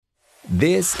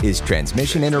This is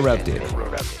Transmission Interrupted,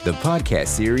 the podcast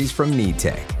series from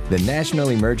NETEC, the National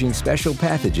Emerging Special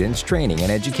Pathogens Training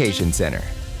and Education Center.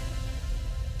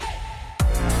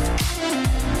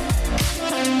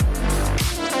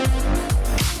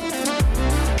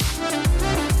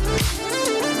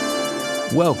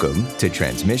 Welcome to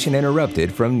Transmission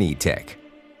Interrupted from NETEC.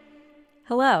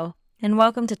 Hello, and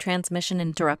welcome to Transmission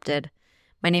Interrupted.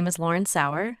 My name is Lauren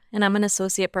Sauer, and I'm an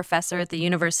associate professor at the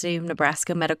University of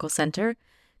Nebraska Medical Center,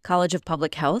 College of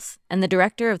Public Health, and the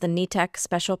director of the NETEC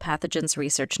Special Pathogens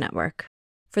Research Network.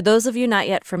 For those of you not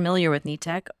yet familiar with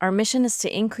NETEC, our mission is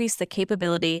to increase the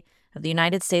capability of the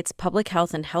United States public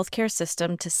health and healthcare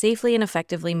system to safely and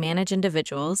effectively manage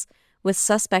individuals with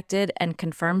suspected and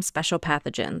confirmed special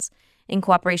pathogens, in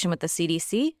cooperation with the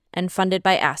CDC and funded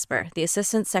by ASPR, the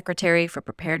Assistant Secretary for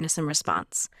Preparedness and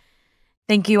Response.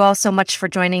 Thank you all so much for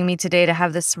joining me today to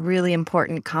have this really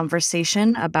important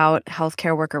conversation about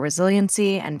healthcare worker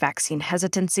resiliency and vaccine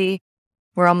hesitancy.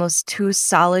 We're almost 2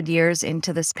 solid years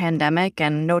into this pandemic,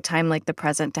 and no time like the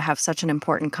present to have such an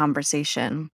important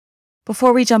conversation.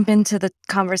 Before we jump into the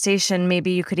conversation,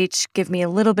 maybe you could each give me a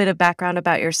little bit of background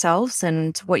about yourselves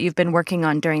and what you've been working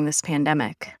on during this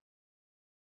pandemic.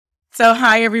 So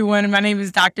hi, everyone. My name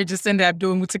is Dr. Jacinda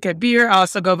Abdul-Mutakabir. I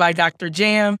also go by Dr.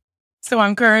 Jam. So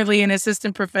I'm currently an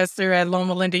assistant professor at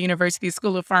Loma Linda University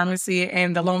School of Pharmacy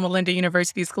and the Loma Linda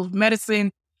University School of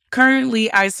Medicine.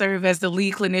 Currently, I serve as the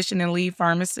lead clinician and lead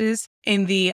pharmacist in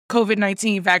the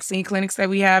COVID-19 vaccine clinics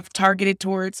that we have targeted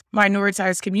towards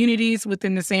minoritized communities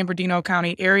within the San Bernardino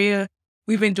County area.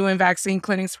 We've been doing vaccine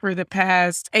clinics for the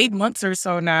past 8 months or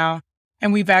so now,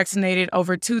 and we vaccinated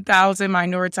over 2,000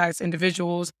 minoritized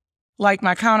individuals. Like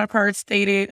my counterpart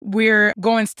stated, we're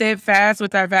going steadfast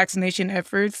with our vaccination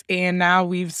efforts, and now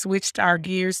we've switched our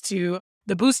gears to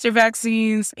the booster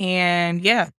vaccines, and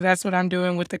that's what I'm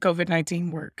doing with the COVID-19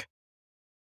 work.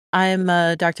 I'm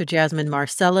Dr. Jasmine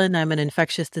Marcellin. I'm an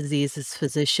infectious diseases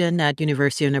physician at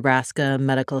University of Nebraska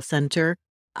Medical Center.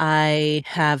 I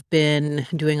have been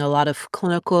doing a lot of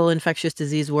clinical infectious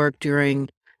disease work during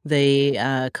the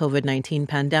COVID-19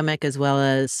 pandemic, as well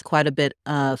as quite a bit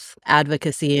of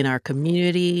advocacy in our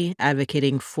community,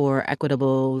 advocating for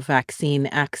equitable vaccine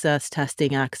access,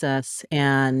 testing access,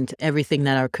 and everything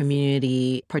that our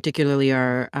community, particularly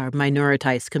our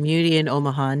minoritized community in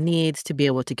Omaha, needs to be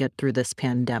able to get through this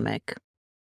pandemic.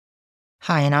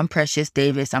 Hi, and I'm Precious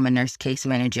Davis. I'm a nurse case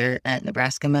manager at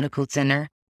Nebraska Medical Center.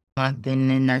 I've been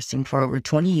in nursing for over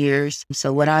 20 years.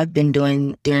 So what I've been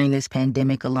doing during this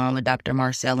pandemic, along with Dr.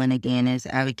 Marcellin again, is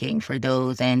advocating for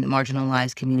those and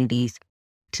marginalized communities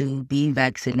to be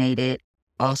vaccinated.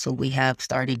 Also, we have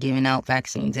started giving out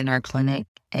vaccines in our clinic,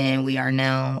 and we are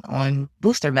now on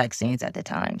booster vaccines at the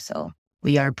time. So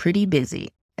we are pretty busy,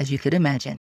 as you could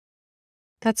imagine.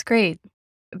 That's great.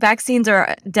 Vaccines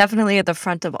are definitely at the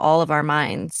front of all of our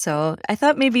minds. So I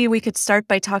thought maybe we could start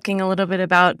by talking a little bit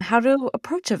about how to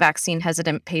approach a vaccine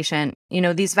hesitant patient. You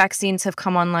know, these vaccines have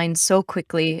come online so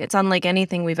quickly. It's unlike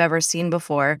anything we've ever seen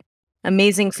before.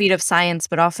 Amazing feat of science,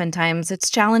 but oftentimes it's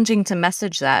challenging to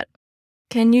message that.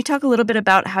 Can you talk a little bit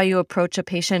about how you approach a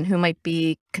patient who might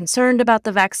be concerned about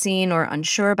the vaccine or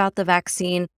unsure about the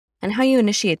vaccine, and how you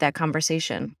initiate that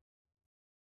conversation?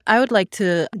 I would like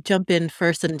to jump in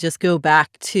first and just go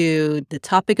back to the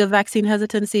topic of vaccine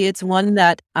hesitancy. It's one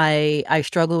that I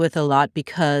struggle with a lot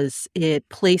because it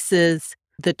places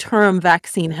the term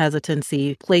vaccine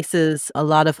hesitancy places a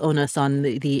lot of onus on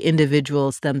the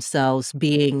individuals themselves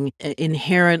being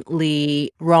inherently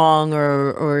wrong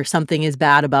or something is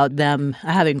bad about them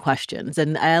having questions.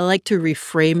 And I like to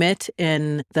reframe it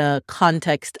in the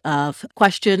context of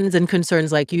questions and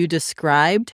concerns like you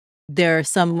described. There are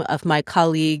some of my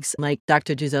colleagues, like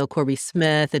Dr. Giselle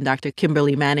Corby-Smith and Dr.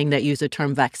 Kimberly Manning, that use the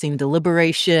term vaccine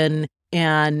deliberation.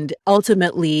 And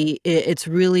ultimately, it's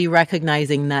really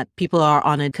recognizing that people are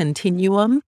on a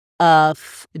continuum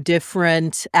of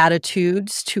different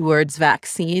attitudes towards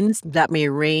vaccines that may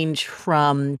range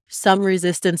from some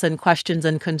resistance and questions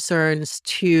and concerns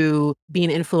to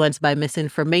being influenced by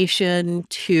misinformation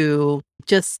to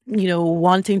just,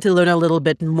 wanting to learn a little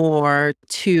bit more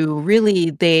to really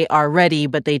they are ready,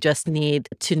 but they just need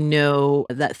to know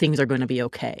that things are going to be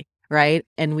okay. Right?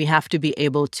 And we have to be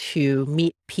able to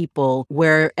meet people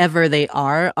wherever they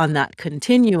are on that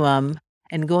continuum.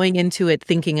 And going into it,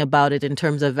 thinking about it in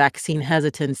terms of vaccine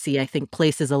hesitancy, I think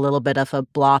places a little bit of a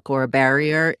block or a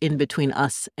barrier in between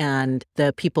us and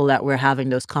the people that we're having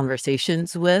those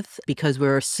conversations with, because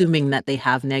we're assuming that they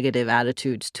have negative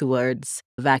attitudes towards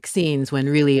vaccines when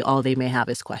really all they may have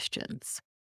is questions.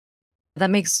 That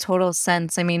makes total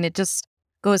sense. I mean, it just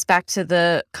goes back to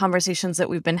the conversations that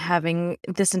we've been having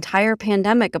this entire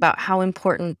pandemic about how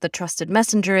important the trusted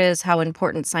messenger is, how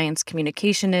important science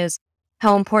communication is,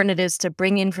 how important it is to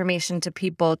bring information to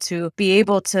people to be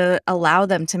able to allow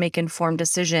them to make informed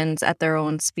decisions at their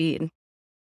own speed.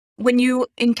 When you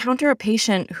encounter a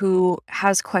patient who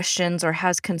has questions or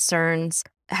has concerns,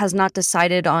 has not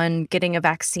decided on getting a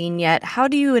vaccine yet, how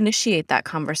do you initiate that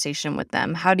conversation with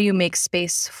them? How do you make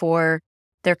space for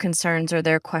their concerns or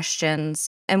their questions?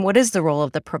 And what is the role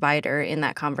of the provider in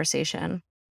that conversation?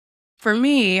 For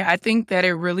me, I think that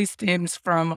it really stems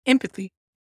from empathy.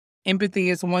 Empathy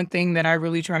is one thing that I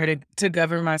really try to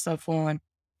govern myself on.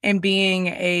 And being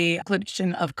a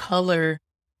clinician of color,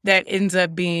 that ends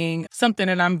up being something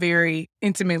that I'm very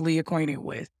intimately acquainted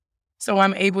with. So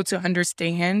I'm able to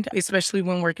understand, especially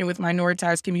when working with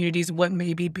minoritized communities, what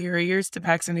may be barriers to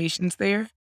vaccinations there.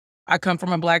 I come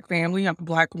from a Black family. I'm a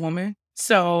Black woman.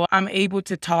 So I'm able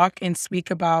to talk and speak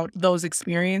about those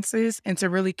experiences and to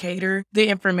really cater the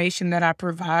information that I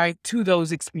provide to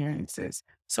those experiences.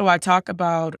 So I talk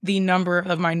about the number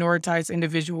of minoritized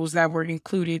individuals that were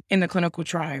included in the clinical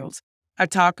trials. I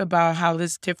talk about how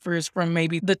this differs from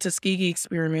maybe the Tuskegee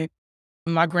experiment.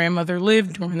 My grandmother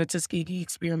lived during the Tuskegee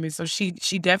experiment, so she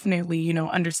definitely,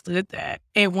 understood that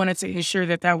and wanted to ensure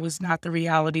that that was not the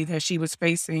reality that she was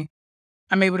facing.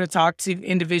 I'm able to talk to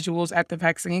individuals at the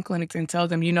vaccine clinics and tell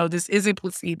them, this isn't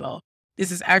placebo. This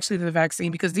is actually the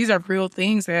vaccine, because these are real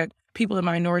things that people in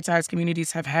minoritized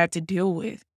communities have had to deal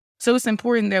with. So it's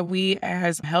important that we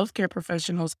as healthcare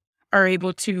professionals are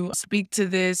able to speak to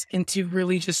this and to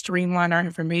really just streamline our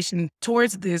information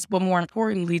towards this, but more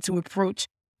importantly, to approach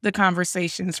the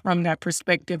conversations from that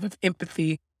perspective of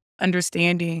empathy,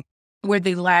 understanding where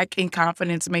the lack in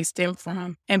confidence may stem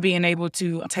from, and being able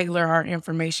to tailor our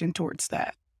information towards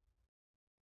that.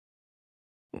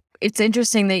 It's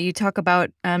interesting that you talk about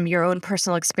your own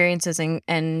personal experiences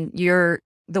and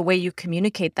the way you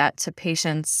communicate that to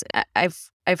patients.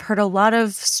 I've heard a lot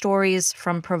of stories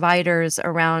from providers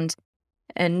around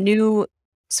a new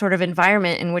sort of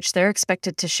environment in which they're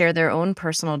expected to share their own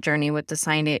personal journey with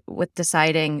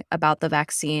deciding about the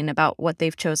vaccine, about what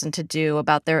they've chosen to do,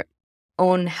 about their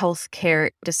own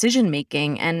healthcare decision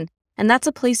making, and that's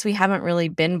a place we haven't really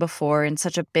been before in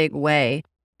such a big way.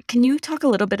 Can you talk a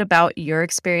little bit about your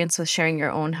experience with sharing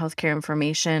your own healthcare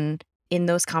information in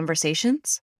those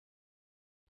conversations?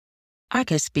 I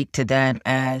could speak to that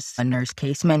as a nurse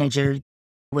case manager.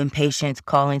 When patients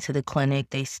call into the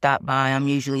clinic, they stop by. I'm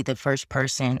usually the first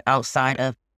person outside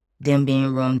of them being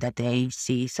in room that they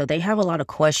see. So they have a lot of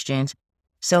questions.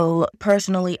 So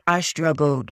personally, I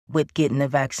struggled with getting the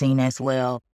vaccine as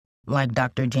well. Like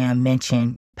Dr. Jam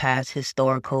mentioned, past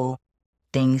historical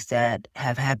things that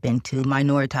have happened to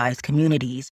minoritized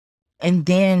communities. And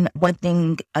then one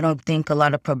thing I don't think a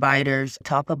lot of providers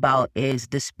talk about is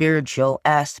the spiritual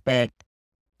aspect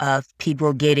of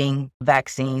people getting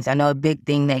vaccines. I know a big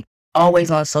thing that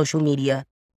always on social media,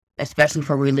 especially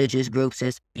for religious groups,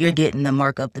 is you're getting the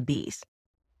mark of the beast.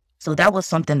 So that was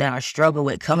something that I struggled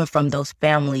with, coming from those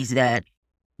families that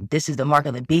this is the mark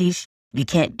of the beast. You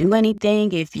can't do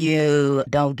anything if you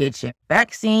don't get your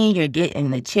vaccine, you're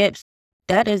getting the chips.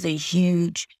 That is a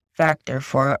huge factor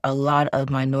for a lot of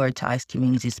minoritized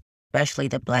communities, especially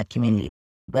the Black community.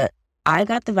 But I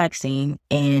got the vaccine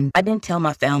and I didn't tell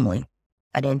my family.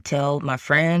 I didn't tell my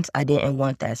friends. I didn't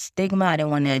want that stigma. I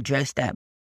didn't want to address that.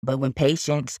 But when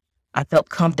patients, I felt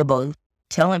comfortable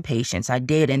telling patients I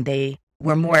did, and they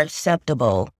were more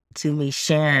acceptable to me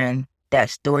sharing that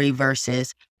story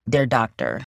versus their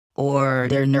doctor or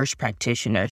their nurse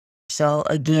practitioner. So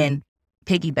again,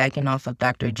 piggybacking off of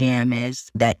Dr. Jam is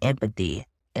that empathy.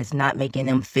 It's not making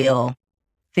them feel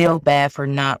bad for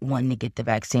not wanting to get the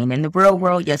vaccine. In the real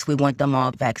world, yes, we want them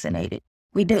all vaccinated.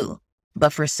 We do.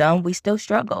 But for some, we still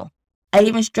struggle. I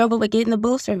even struggle with getting the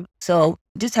booster. So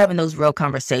just having those real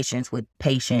conversations with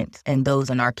patients and those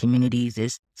in our communities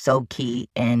is so key.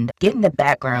 And getting the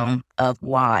background of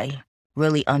why,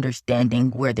 really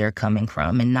understanding where they're coming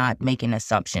from and not making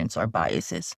assumptions or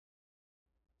biases.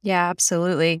 Yeah,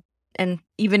 absolutely. And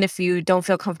even if you don't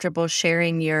feel comfortable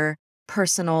sharing your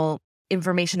personal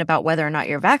information about whether or not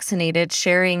you're vaccinated,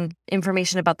 sharing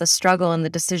information about the struggle and the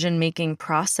decision-making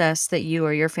process that you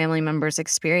or your family members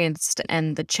experienced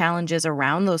and the challenges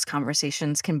around those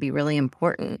conversations can be really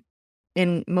important.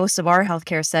 In most of our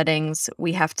healthcare settings,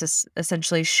 we have to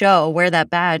essentially wear that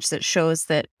badge that shows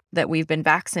that we've been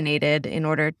vaccinated in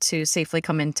order to safely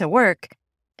come into work.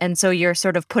 And so you're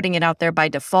sort of putting it out there by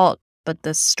default, but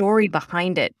the story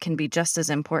behind it can be just as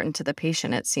important to the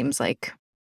patient, it seems like.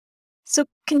 So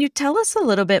can you tell us a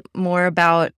little bit more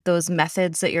about those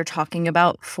methods that you're talking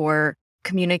about for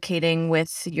communicating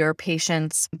with your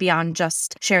patients beyond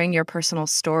just sharing your personal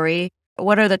story?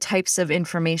 What are the types of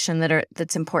information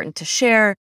that's important to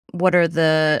share? What are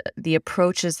the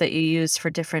approaches that you use for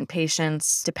different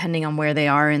patients depending on where they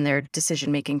are in their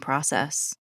decision-making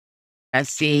process? I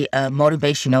see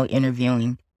motivational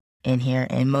interviewing in here,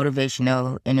 and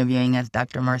motivational interviewing, as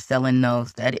Dr. Marcella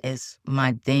knows, that is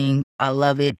my thing. I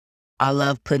love it. I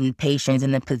love putting patients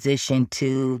in a position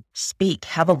to speak,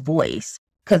 have a voice,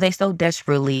 because they so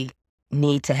desperately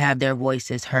need to have their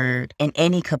voices heard in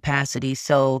any capacity.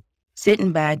 So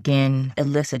sitting back and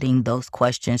eliciting those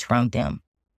questions from them.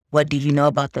 What do you know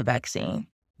about the vaccine?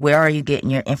 Where are you getting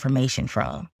your information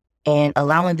from? And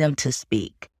allowing them to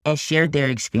speak and share their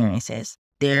experiences,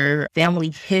 their family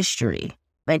history,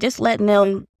 and just letting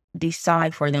them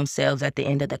decide for themselves at the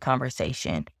end of the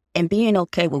conversation and being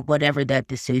okay with whatever that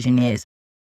decision is.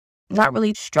 Not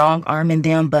really strong arming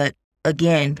them, but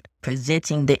again,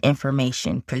 presenting the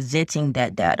information, presenting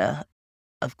that data.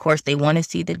 Of course, they want to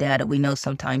see the data. We know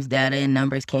sometimes data and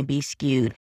numbers can be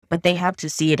skewed, but they have to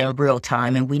see it in real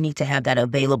time, and we need to have that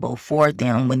available for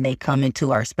them when they come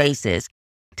into our spaces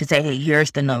to say, hey,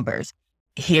 here's the numbers.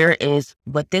 Here is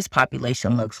what this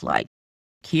population looks like.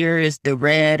 Here is the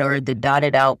red or the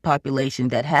dotted out population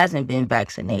that hasn't been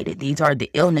vaccinated. These are the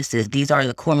illnesses. These are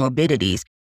the comorbidities.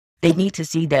 They need to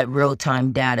see that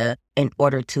real-time data in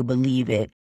order to believe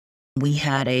it. We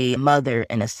had a mother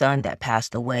and a son that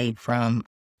passed away from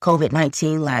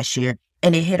COVID-19 last year,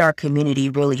 and it hit our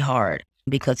community really hard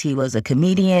because he was a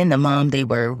comedian. The mom, they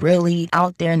were really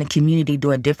out there in the community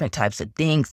doing different types of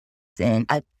things. And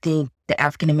I think the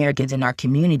African Americans in our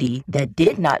community that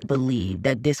did not believe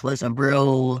that this was a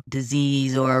real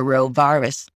disease or a real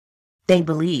virus, they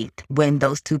believed when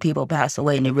those two people passed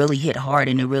away, and it really hit hard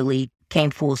and it really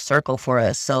came full circle for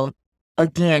us. So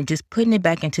again, just putting it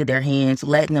back into their hands,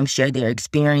 letting them share their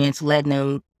experience, letting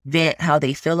them vent how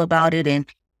they feel about it, and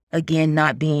again,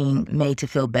 not being made to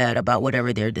feel bad about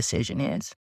whatever their decision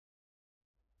is.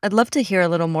 I'd love to hear a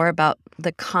little more about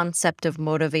the concept of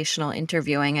motivational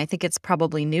interviewing. I think it's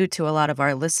probably new to a lot of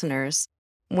our listeners.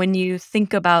 When you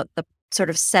think about the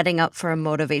sort of setting up for a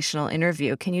motivational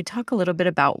interview, can you talk a little bit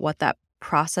about what that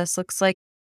process looks like?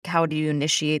 How do you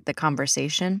initiate the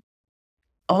conversation?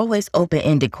 Always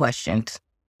open-ended questions.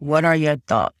 What are your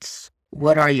thoughts?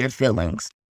 What are your feelings?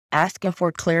 Asking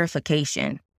for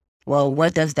clarification. Well,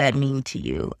 what does that mean to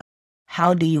you?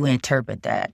 How do you interpret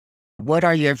that? What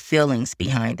are your feelings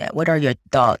behind that? What are your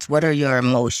thoughts? What are your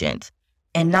emotions?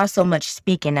 And not so much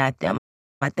speaking at them.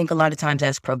 I think a lot of times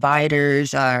as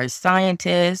providers or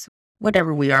scientists,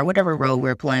 whatever we are, whatever role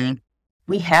we're playing,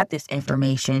 we have this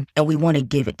information and we want to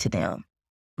give it to them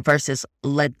versus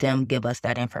let them give us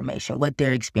that information, what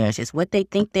their experience is, what they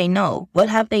think they know, what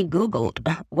have they Googled,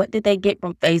 what did they get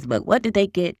from Facebook, what did they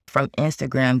get from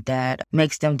Instagram that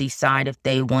makes them decide if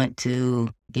they want to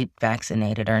get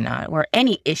vaccinated or not, or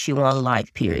any issue on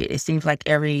life, period. It seems like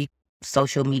every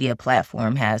social media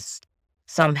platform has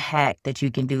some hack that you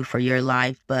can do for your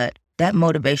life, but that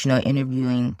motivational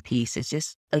interviewing piece is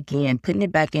just, again, putting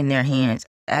it back in their hands,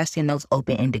 asking those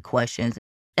open-ended questions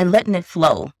and letting it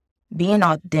flow. Being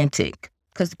authentic,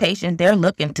 because the patient, they're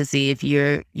looking to see if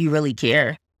you really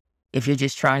care, if you're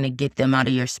just trying to get them out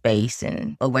of your space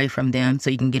and away from them so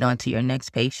you can get on to your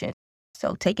next patient.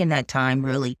 So taking that time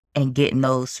really and getting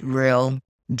those real,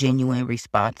 genuine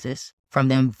responses from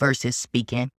them versus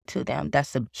speaking to them.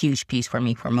 That's a huge piece for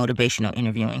me for motivational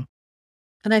interviewing.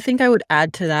 And I think I would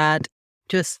add to that,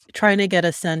 just trying to get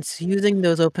a sense, using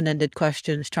those open-ended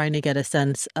questions, trying to get a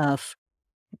sense of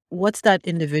what's that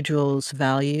individual's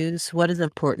values, what is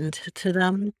important to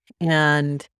them,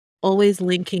 and always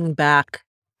linking back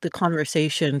the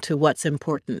conversation to what's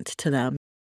important to them.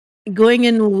 Going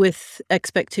in with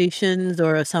expectations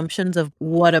or assumptions of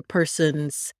what a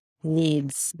person's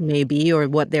needs may be or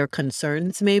what their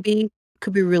concerns may be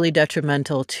could be really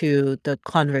detrimental to the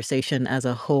conversation as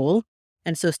a whole.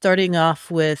 And so starting off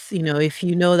with, if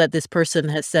you know that this person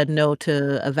has said no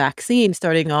to a vaccine,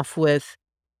 starting off with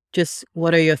just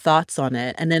what are your thoughts on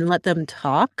it? And then let them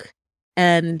talk.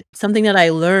 And something that I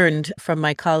learned from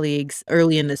my colleagues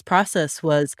early in this process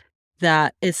was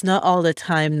that it's not all the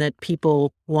time that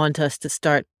people want us to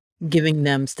start giving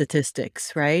them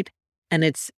statistics, right? And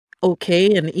it's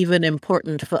okay and even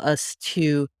important for us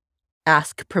to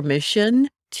ask permission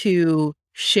to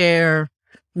share.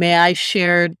 May I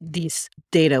share these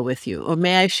data with you? Or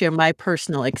may I share my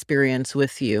personal experience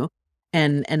with you?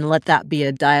 And let that be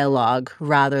a dialogue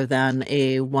rather than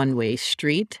a one-way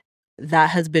street. That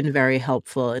has been very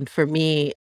helpful. And for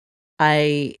me,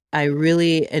 I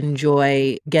really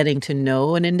enjoy getting to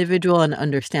know an individual and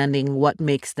understanding what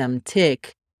makes them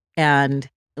tick and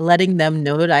letting them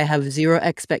know that I have zero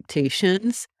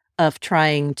expectations of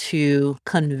trying to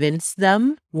convince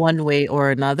them one way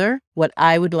or another. What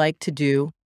I would like to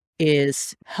do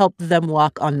is help them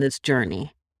walk on this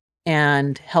journey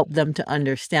and help them to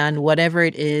understand whatever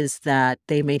it is that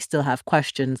they may still have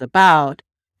questions about,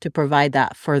 to provide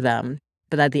that for them.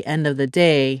 But at the end of the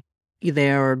day,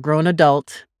 they're a grown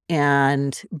adult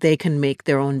and they can make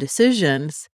their own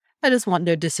decisions. I just want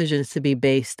their decisions to be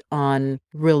based on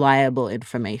reliable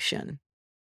information.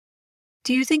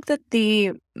 Do you think that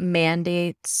the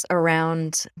mandates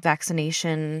around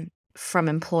vaccination from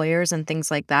employers and things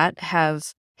like that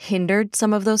have hindered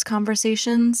some of those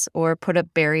conversations or put up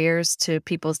barriers to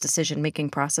people's decision-making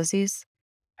processes?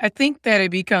 I think that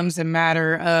it becomes a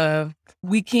matter of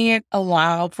we can't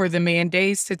allow for the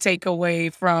mandates to take away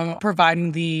from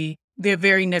providing the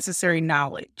very necessary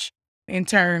knowledge in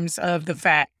terms of the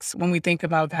facts when we think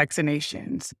about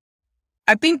vaccinations.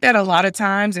 I think that a lot of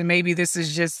times, and maybe this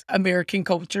is just American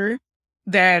culture,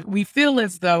 that we feel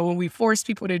as though when we force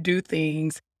people to do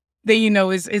things, that,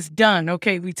 it's done.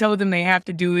 Okay, we told them they have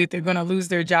to do it. They're going to lose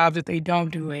their jobs if they don't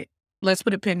do it. Let's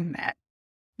put a pin in that.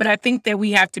 But I think that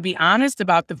we have to be honest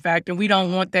about the fact that we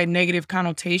don't want that negative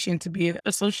connotation to be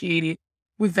associated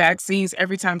with vaccines.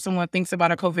 Every time someone thinks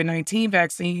about a COVID-19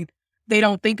 vaccine, they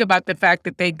don't think about the fact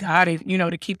that they got it,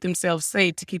 to keep themselves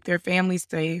safe, to keep their families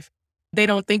safe. They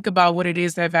don't think about what it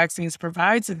is that vaccines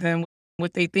provide to them.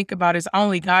 What they think about is, I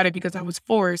only got it because I was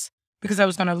forced, because I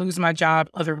was going to lose my job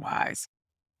otherwise.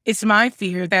 It's my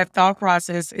fear that thought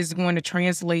process is going to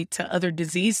translate to other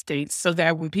disease states, so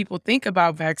that when people think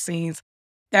about vaccines,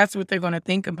 that's what they're going to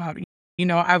think about.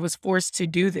 I was forced to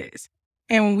do this.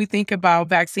 And when we think about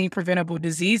vaccine preventable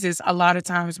diseases, a lot of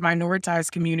times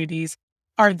minoritized communities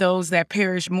are those that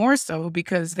perish more so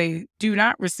because they do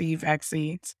not receive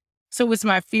vaccines. So it's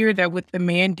my fear that with the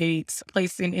mandates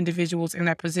placing individuals in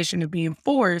that position of being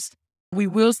forced, we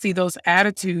will see those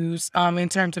attitudes in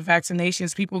terms of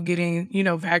vaccinations, people getting,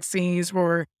 vaccines,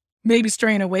 or maybe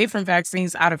straying away from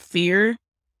vaccines out of fear,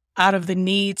 out of the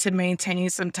need to maintain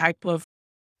some type of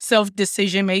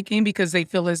self-decision making because they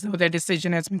feel as though their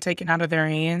decision has been taken out of their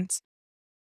hands.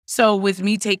 So with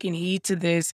me taking heed to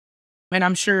this, and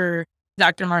I'm sure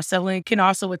Dr. Marcellin can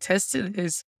also attest to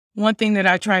this, one thing that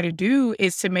I try to do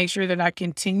is to make sure that I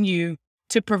continue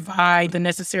to provide the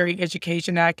necessary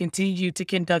education, that I continue to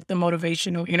conduct the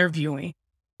motivational interviewing.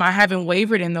 I haven't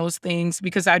wavered in those things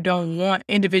because I don't want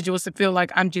individuals to feel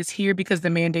like I'm just here because the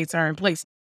mandates are in place.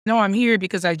 No, I'm here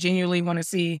because I genuinely want to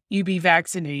see you be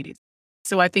vaccinated.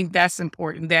 So I think that's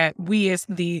important, that we as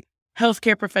the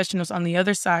healthcare professionals on the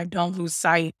other side don't lose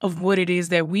sight of what it is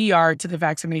that we are to the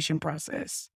vaccination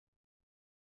process.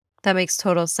 That makes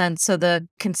total sense. So the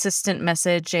consistent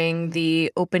messaging,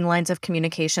 the open lines of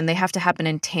communication, they have to happen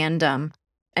in tandem.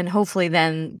 And hopefully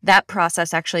then that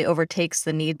process actually overtakes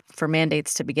the need for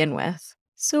mandates to begin with.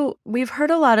 So we've heard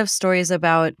a lot of stories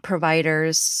about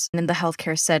providers in the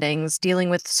healthcare settings dealing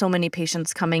with so many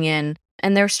patients coming in,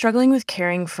 and they're struggling with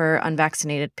caring for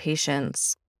unvaccinated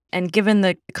patients. And given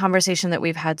the conversation that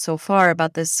we've had so far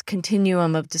about this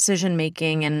continuum of decision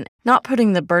making and not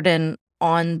putting the burden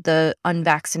on the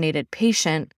unvaccinated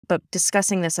patient, but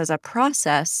discussing this as a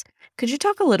process, could you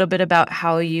talk a little bit about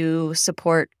how you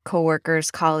support coworkers,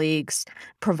 colleagues,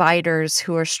 providers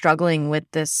who are struggling with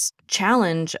this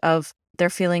challenge of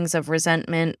their feelings of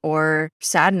resentment or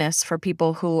sadness for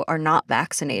people who are not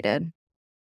vaccinated?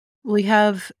 We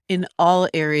have in all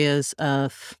areas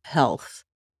of health,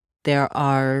 there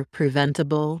are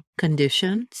preventable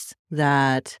conditions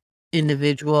that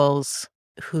individuals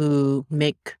who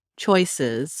make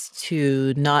choices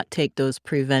to not take those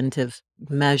preventive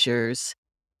measures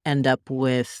end up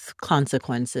with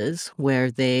consequences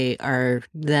where they are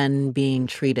then being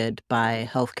treated by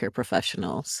healthcare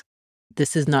professionals.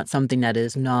 This is not something that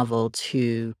is novel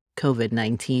to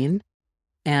COVID-19.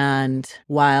 And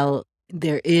while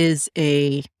there is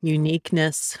a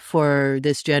uniqueness for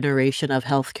this generation of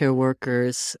healthcare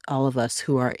workers, all of us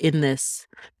who are in this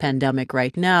pandemic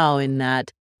right now, in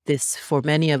that this, for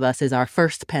many of us, is our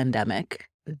first pandemic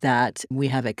that we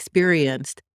have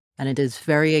experienced, and it is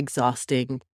very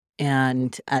exhausting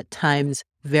and at times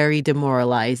very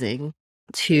demoralizing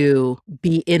to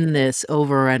be in this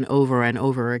over and over and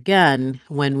over again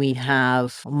when we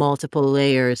have multiple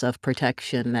layers of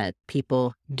protection that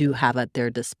people do have at their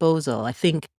disposal. I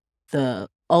think the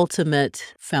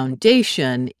ultimate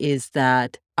foundation is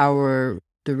that the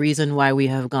reason why we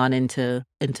have gone into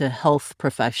health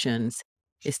professions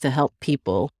is to help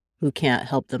people who can't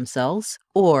help themselves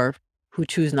or who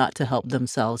choose not to help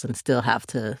themselves and still have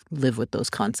to live with those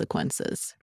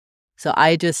consequences. So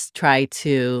I try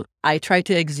to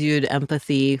exude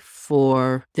empathy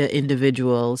for the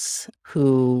individuals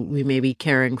who we may be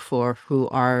caring for who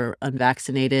are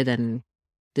unvaccinated and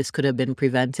this could have been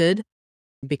prevented.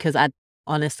 Because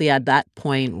honestly, at that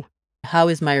point, how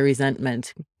is my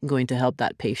resentment going to help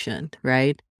that patient,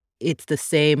 right? It's the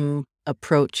same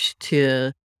approach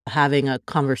to having a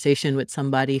conversation with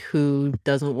somebody who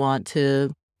doesn't want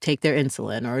to take their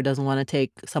insulin or doesn't want to take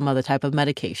some other type of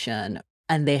medication.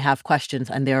 And they have questions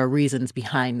and there are reasons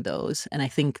behind those. And I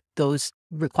think those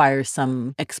require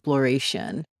some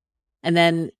exploration. And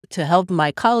then to help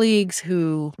my colleagues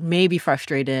who may be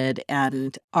frustrated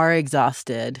and are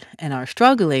exhausted and are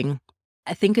struggling,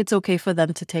 I think it's okay for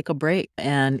them to take a break.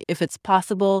 And if it's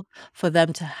possible for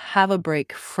them to have a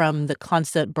break from the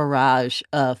constant barrage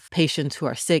of patients who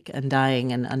are sick and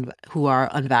dying and who are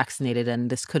unvaccinated, and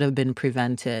this could have been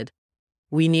prevented,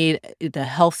 the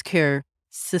healthcare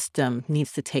system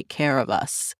needs to take care of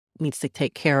us, needs to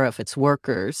take care of its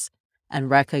workers and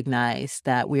recognize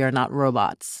that we are not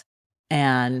robots.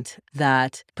 And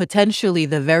that potentially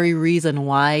the very reason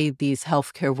why these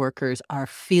healthcare workers are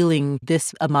feeling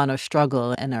this amount of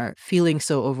struggle and are feeling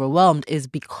so overwhelmed is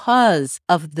because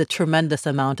of the tremendous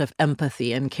amount of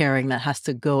empathy and caring that has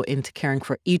to go into caring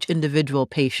for each individual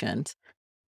patient.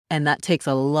 And that takes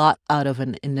a lot out of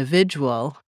an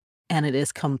individual, and it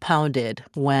is compounded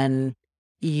when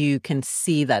you can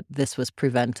see that this was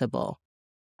preventable.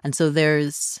 And so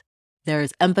there's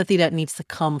empathy that needs to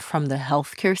come from the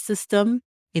healthcare system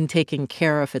in taking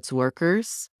care of its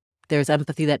workers. There's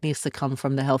empathy that needs to come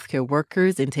from the healthcare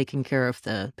workers in taking care of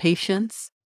the patients.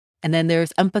 And then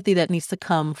there's empathy that needs to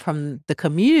come from the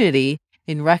community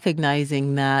in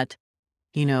recognizing that,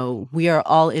 we are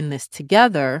all in this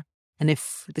together. And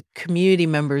if the community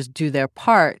members do their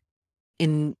part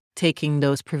in taking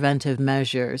those preventive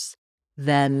measures,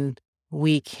 then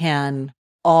we can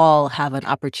all have an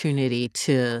opportunity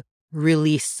to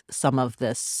release some of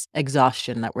this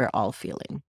exhaustion that we're all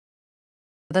feeling.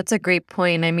 That's a great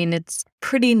point. I mean, it's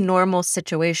pretty normal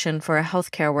situation for a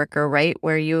healthcare worker, right?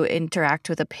 Where you interact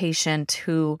with a patient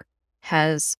who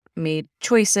has made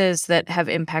choices that have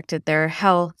impacted their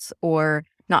health or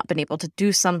not been able to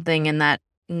do something, and that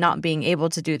not being able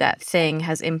to do that thing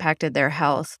has impacted their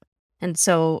health. And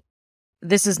so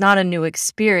this is not a new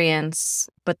experience,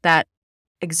 but that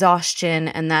exhaustion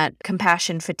and that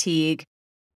compassion fatigue,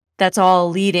 that's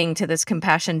all leading to this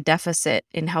compassion deficit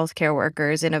in healthcare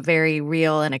workers in a very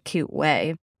real and acute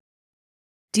way.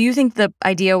 Do you think the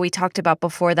idea we talked about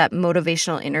before, that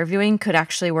motivational interviewing, could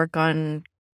actually work on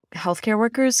healthcare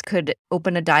workers, could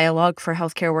open a dialogue for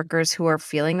healthcare workers who are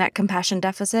feeling that compassion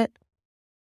deficit?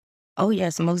 Oh,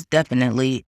 yes, most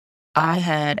definitely. I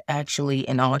had actually,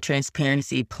 in all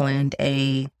transparency, planned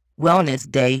a wellness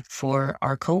day for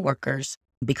our coworkers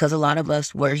because a lot of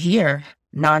us were here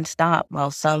nonstop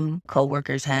while some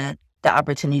coworkers had the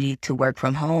opportunity to work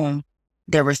from home.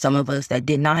 There were some of us that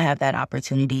did not have that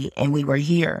opportunity, and we were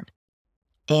here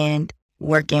and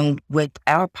working with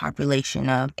our population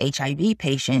of HIV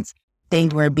patients. They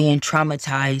were being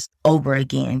traumatized over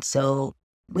again. So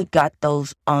we got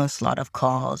those onslaught of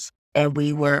calls and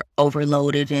we were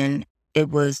overloaded, and it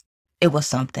was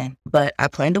something. But I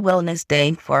planned a wellness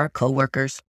day for our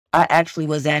coworkers. I actually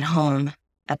was at home.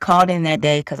 I called in that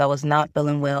day because I was not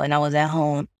feeling well, and I was at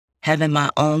home having my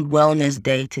own wellness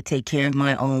day to take care of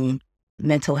my own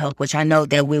mental health, which I know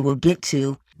that we will get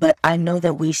to. But I know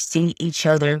that we see each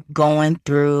other going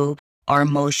through our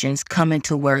emotions, coming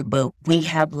to work, but we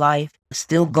have life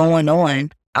still going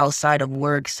on outside of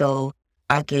work. So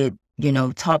I could,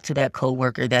 talk to that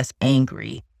coworker that's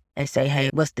angry and say, hey,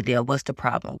 what's the deal? What's the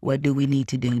problem? What do we need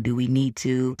to do? Do we need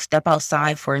to step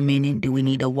outside for a minute? Do we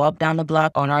need to walk down the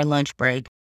block on our lunch break?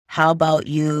 How about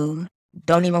you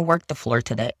don't even work the floor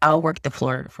today? I'll work the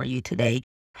floor for you today.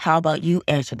 How about you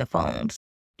answer the phones?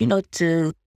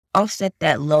 To offset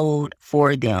that load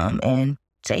for them and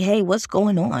say, hey, what's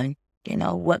going on?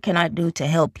 What can I do to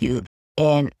help you?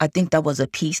 And I think that was a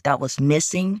piece that was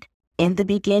missing in the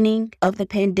beginning of the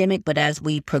pandemic. But as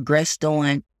we progressed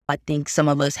on, I think some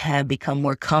of us have become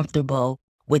more comfortable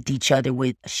with each other,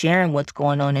 with sharing what's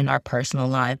going on in our personal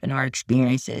life and our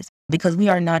experiences, because we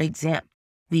are not exempt.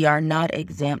 We are not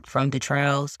exempt from the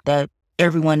trials that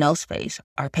everyone else face,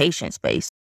 our patients face.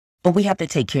 But we have to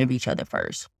take care of each other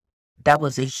first. That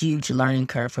was a huge learning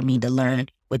curve for me to learn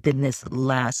within this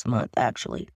last month,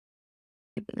 actually.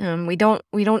 We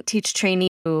don't teach trainees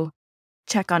to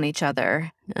check on each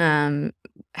other,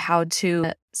 how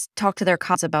to talk to their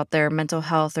colleagues about their mental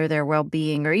health or their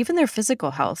well-being or even their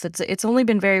physical health. It's only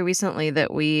been very recently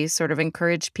that we sort of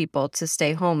encourage people to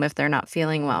stay home if they're not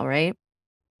feeling well, right?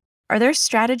 Are there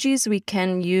strategies we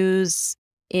can use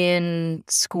in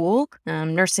school,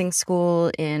 nursing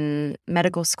school, in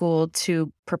medical school, to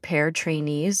prepare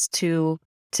trainees to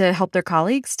help their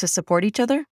colleagues, to support each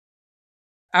other?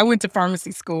 I went to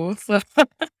pharmacy school, so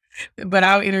but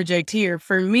I'll interject here.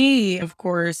 For me, of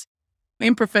course,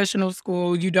 in professional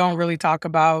school, you don't really talk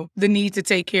about the need to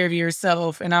take care of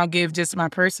yourself. And I'll give just my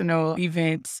personal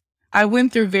events. I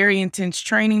went through very intense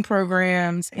training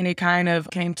programs, and it kind of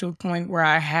came to a point where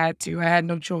I had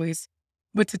no choice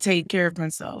but to take care of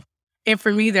myself. And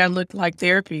for me, that looked like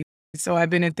therapy. So I've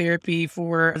been in therapy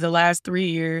for the last 3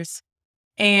 years.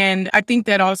 And I think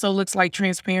that also looks like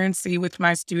transparency with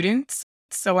my students.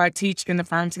 So I teach in the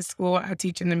pharmacy school, I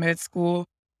teach in the med school,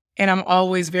 and I'm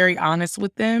always very honest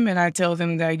with them. And I tell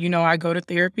them that, I go to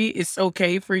therapy. It's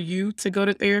okay for you to go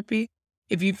to therapy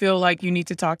if you feel like you need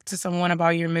to talk to someone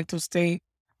about your mental state.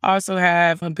 I also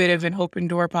have a bit of an open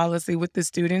door policy with the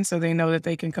students so they know that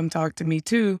they can come talk to me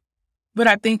too. But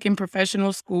I think in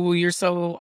professional school, you're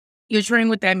trained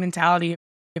with that mentality.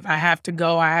 If I have to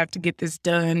go, I have to get this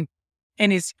done.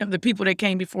 And it's the people that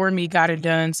came before me got it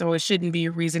done. So it shouldn't be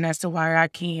a reason as to why I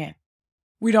can't.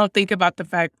 We don't think about the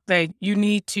fact that you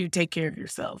need to take care of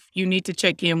yourself. You need to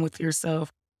check in with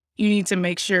yourself. You need to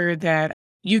make sure that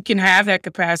you can have that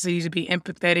capacity to be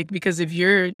empathetic, because if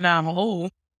you're not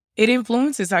whole, it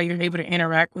influences how you're able to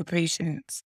interact with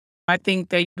patients. I think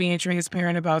that being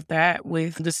transparent about that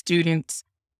with the students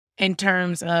in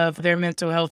terms of their mental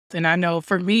health. And I know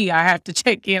for me, I have to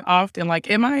check in often. Like,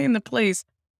 am I in the place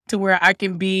to where I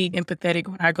can be empathetic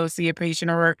when I go see a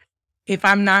patient? Or if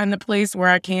I'm not in the place where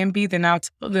I can be, then I'll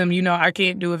tell them, I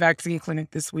can't do a vaccine clinic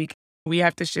this week. We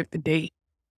have to shift the date,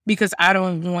 because I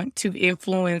don't want to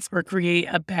influence or create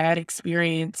a bad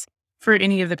experience for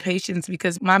any of the patients,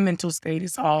 because my mental state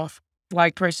is off.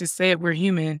 Like Precious said, we're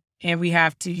human and we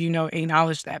have to,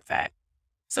 acknowledge that fact.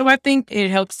 So I think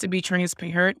it helps to be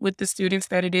transparent with the students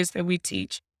that it is that we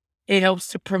teach. It helps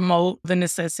to promote the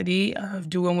necessity of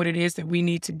doing what it is that we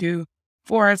need to do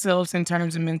for ourselves in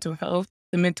terms of mental health.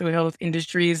 The mental health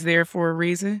industry is there for a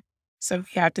reason, so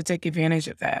we have to take advantage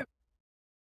of that.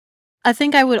 I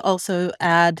think I would also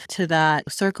add to that,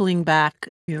 circling back,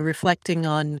 reflecting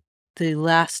on the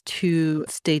last two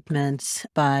statements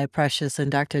by Precious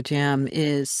and Dr. Jam,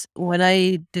 is when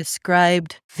I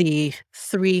described the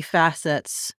three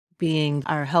facets being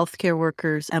our healthcare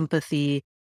workers' empathy,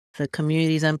 the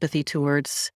community's empathy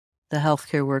towards the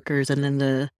healthcare workers, and then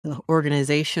the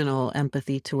organizational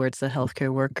empathy towards the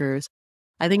healthcare workers.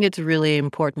 I think it's really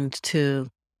important to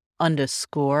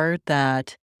underscore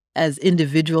that as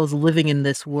individuals living in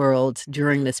this world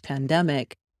during this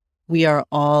pandemic, we are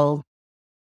all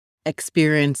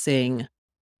experiencing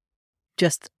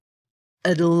just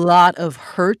a lot of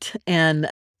hurt, and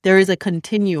there is a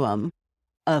continuum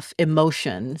of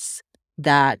emotions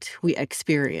that we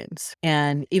experience.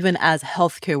 And even as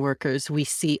healthcare workers, we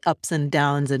see ups and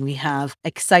downs, and we have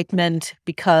excitement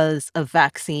because of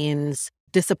vaccines,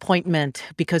 disappointment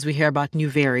because we hear about new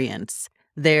variants.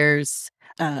 There's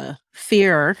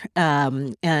fear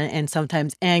and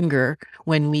sometimes anger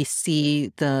when we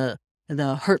see the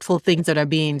hurtful things that are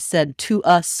being said to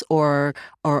us or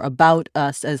about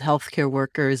us as healthcare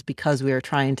workers, because we are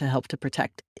trying to help to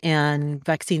protect. And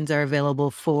vaccines are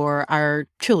available for our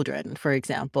children, for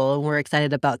example, and we're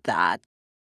excited about that.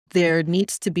 There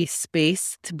needs to be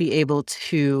space to be able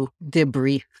to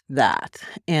debrief that.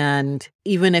 And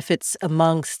even if it's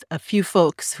amongst a few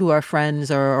folks who are friends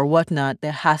or whatnot,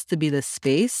 there has to be the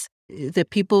space. The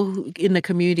people in the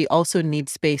community also need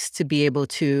space to be able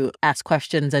to ask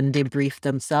questions and debrief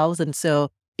themselves. And so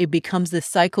it becomes this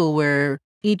cycle where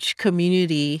each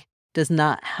community does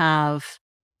not have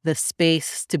the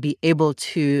space to be able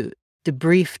to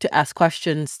debrief, to ask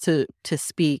questions, to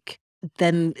speak.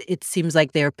 Then it seems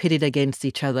like they're pitted against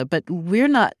each other. But we're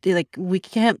not, we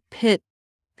can't pit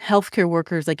healthcare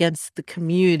workers against the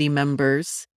community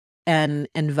members and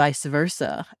vice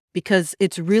versa, because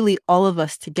it's really all of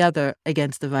us together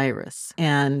against the virus.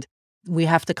 And we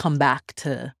have to come back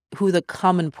to who the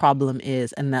common problem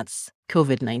is, and that's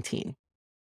COVID-19.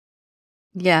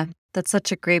 Yeah, that's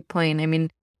such a great point. I mean,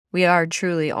 we are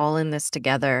truly all in this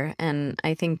together. And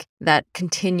I think that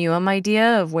continuum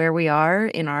idea of where we are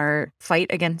in our fight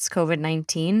against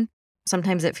COVID-19,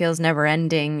 sometimes it feels never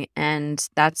ending. And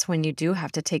that's when you do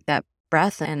have to take that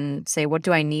breath and say, what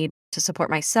do I need to support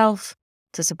myself,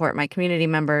 to support my community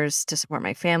members, to support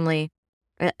my family?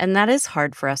 And that is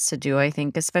hard for us to do, I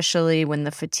think, especially when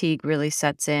the fatigue really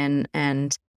sets in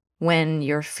and when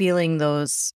you're feeling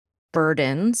those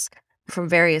burdens from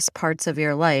various parts of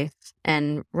your life,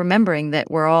 and remembering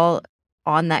that we're all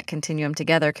on that continuum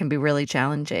together can be really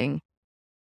challenging.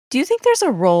 Do you think there's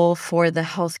a role for the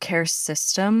healthcare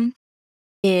system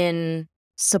in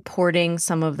supporting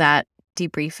some of that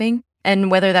debriefing?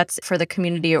 And whether that's for the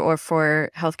community or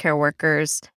for healthcare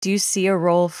workers, do you see a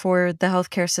role for the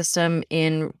healthcare system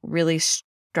in really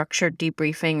structured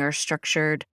debriefing or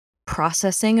structured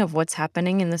processing of what's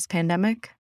happening in this pandemic?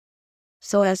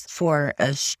 So as for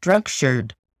a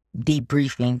structured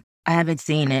debriefing, I haven't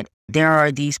seen it. There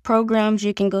are these programs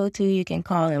you can go to. You can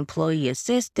call employee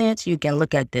assistance. You can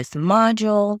look at this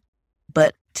module.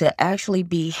 But to actually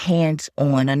be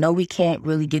hands-on, I know we can't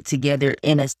really get together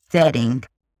in a setting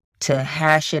to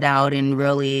hash it out and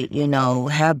really,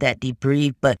 have that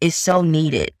debrief, but it's so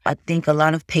needed. I think a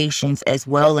lot of patients, as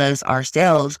well as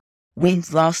ourselves,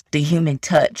 we've lost the human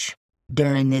touch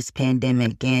during this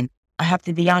pandemic. And I have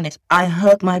to be honest, I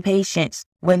hug my patients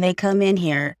when they come in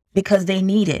here because they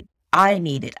need it. I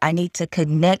need it. I need to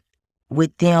connect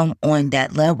with them on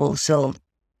that level. So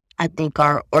I think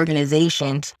our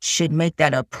organizations should make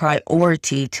that a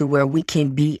priority to where we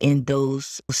can be in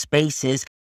those spaces,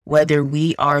 whether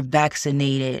we are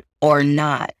vaccinated or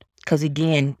not. Because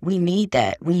again, we need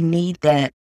that. We need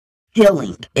that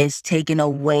healing. It's taken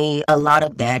away a lot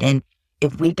of that. And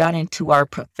if we got into our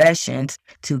professions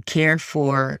to care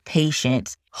for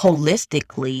patients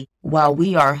holistically while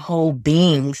we are whole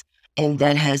beings and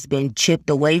that has been chipped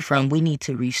away from, we need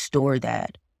to restore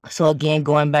that. So again,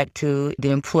 going back to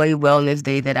the employee wellness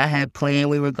day that I had planned,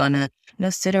 we were going to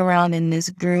sit around in this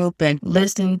group and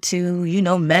listen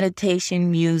to,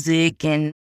 meditation music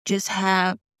and just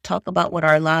talk about what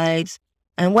our lives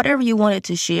and whatever you wanted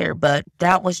to share. But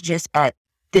that was just at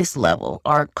this level,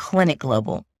 our clinic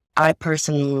level. I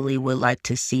personally would like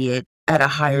to see it at a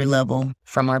higher level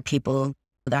from our people,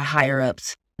 the higher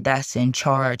ups that's in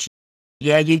charge.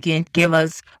 Yeah, you can give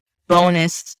us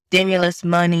bonus stimulus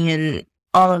money and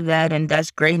all of that, and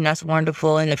that's great and that's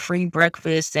wonderful, and a free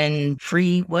breakfast and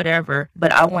free whatever.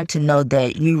 But I want to know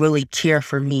that you really care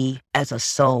for me as a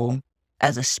soul,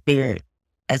 as a spirit,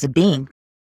 as a being.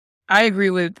 I agree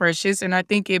with Precious, and I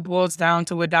think it boils down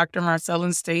to what Dr.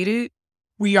 Marcellin stated.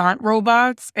 We aren't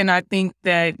robots, and I think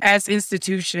that as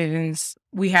institutions,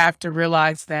 we have to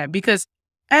realize that because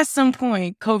at some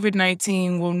point,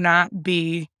 COVID-19 will not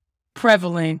be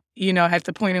prevalent, at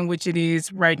the point in which it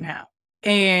is right now.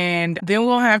 And then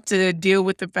we'll have to deal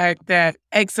with the fact that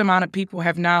X amount of people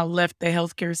have now left the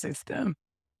healthcare system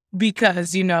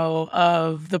because,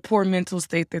 of the poor mental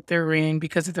state that they're in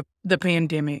because of the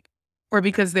pandemic or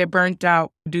because they're burnt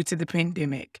out due to the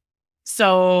pandemic.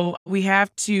 So we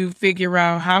have to figure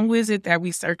out how is it that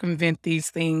we circumvent these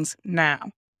things now?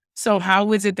 So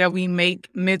how is it that we make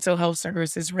mental health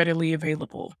services readily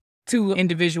available to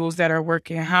individuals that are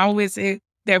working? How is it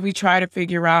that we try to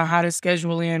figure out how to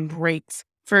schedule in breaks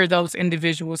for those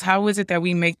individuals? How is it that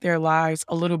we make their lives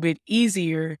a little bit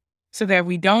easier so that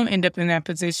we don't end up in that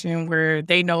position where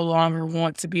they no longer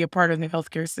want to be a part of the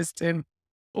healthcare system?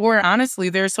 Or honestly,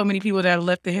 there are so many people that have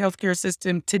left the healthcare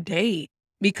system today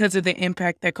because of the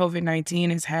impact that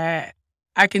COVID-19 has had.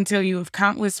 I can tell you of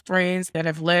countless friends that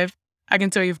have left. I can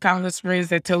tell you of countless friends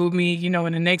that told me, in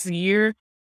the next year,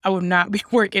 I will not be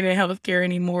working in healthcare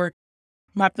anymore.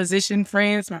 My physician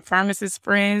friends, my pharmacist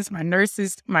friends, my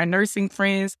nursing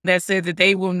friends that said that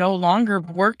they will no longer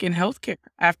work in healthcare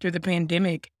after the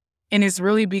pandemic. And it's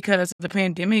really because the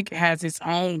pandemic has its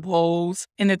own woes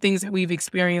and the things that we've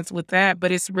experienced with that.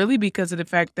 But it's really because of the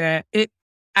fact that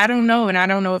I don't know, and I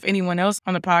don't know if anyone else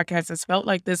on the podcast has felt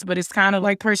like this, but it's kind of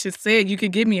like Precious said, you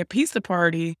could give me a pizza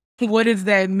party. What does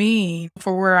that mean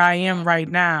for where I am right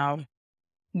now,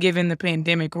 given the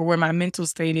pandemic, or where my mental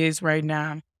state is right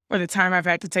now, or the time I've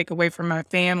had to take away from my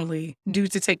family due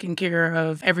to taking care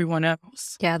of everyone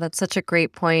else? Yeah, that's such a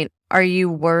great point. Are you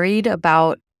worried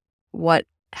about what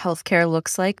healthcare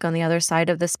looks like on the other side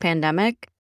of this pandemic?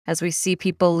 As we see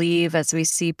people leave, as we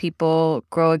see people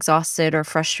grow exhausted or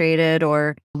frustrated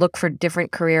or look for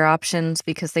different career options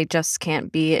because they just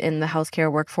can't be in the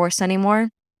healthcare workforce anymore?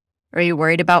 Are you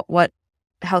worried about what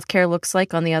healthcare looks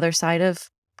like on the other side of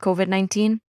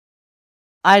COVID-19?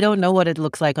 I don't know what it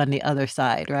looks like on the other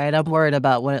side, right? I'm worried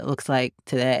about what it looks like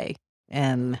today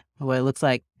and what it looks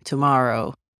like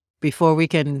tomorrow before we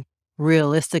can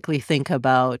realistically think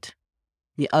about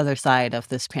the other side of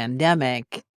this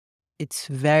pandemic. It's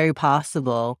very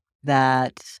possible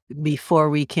that before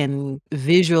we can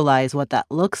visualize what that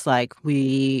looks like,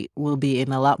 we will be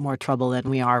in a lot more trouble than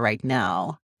we are right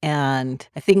now. And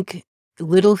I think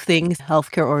little things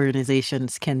healthcare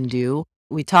organizations can do.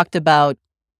 We talked about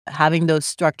having those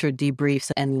structured debriefs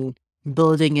and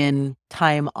building in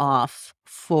time off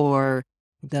for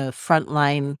the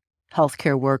frontline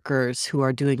healthcare workers who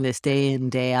are doing this day in,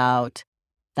 day out.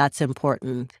 That's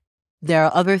important. There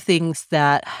are other things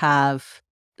that have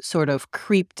sort of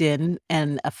creeped in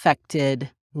and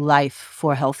affected life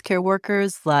for healthcare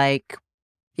workers, like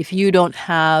if you don't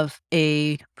have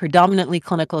a predominantly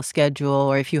clinical schedule,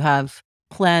 or if you have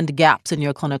planned gaps in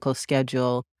your clinical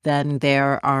schedule, then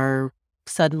there are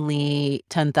suddenly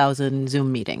 10,000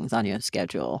 Zoom meetings on your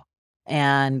schedule,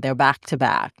 and they're back to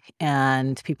back.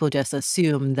 And people just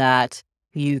assume that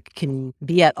you can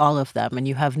be at all of them and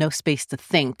you have no space to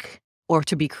think or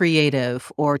to be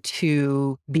creative or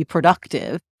to be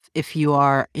productive if you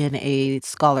are in a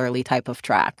scholarly type of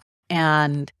track.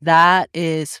 And that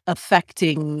is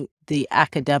affecting the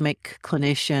academic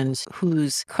clinicians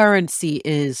whose currency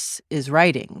is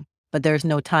writing, but there's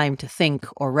no time to think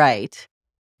or write.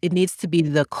 It needs to be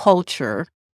the culture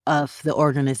of the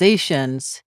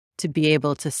organizations to be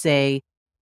able to say,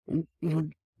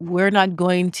 we're not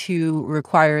going to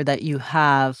require that you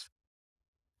have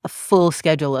a full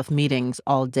schedule of meetings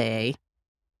all day.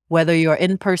 Whether you're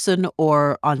in person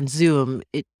or on Zoom,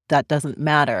 that doesn't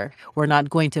matter. We're not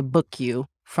going to book you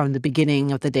from the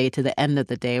beginning of the day to the end of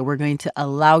the day. We're going to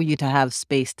allow you to have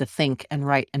space to think and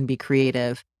write and be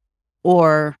creative,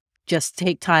 or just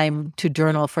take time to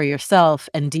journal for yourself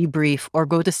and debrief, or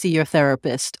go to see your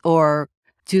therapist, or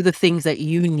do the things that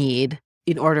you need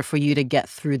in order for you to get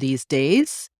through these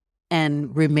days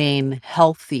and remain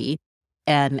healthy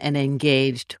and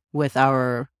engaged with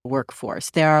our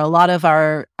workforce. There are a lot of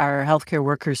our healthcare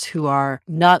workers who are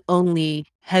not only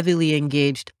heavily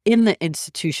engaged in the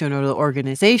institution or the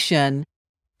organization,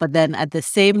 but then at the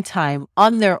same time,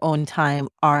 on their own time,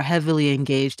 are heavily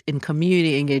engaged in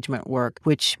community engagement work,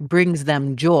 which brings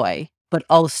them joy, but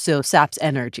also saps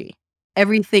energy.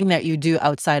 Everything that you do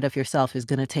outside of yourself is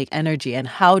going to take energy. And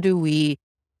how do we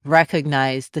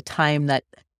recognize the time that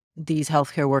these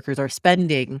healthcare workers are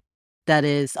spending that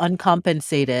is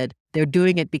uncompensated? They're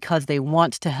doing it because they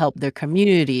want to help their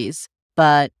communities,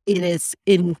 but it is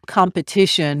in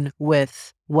competition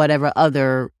with whatever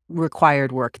other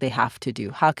required work they have to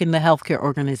do. How can the healthcare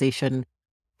organization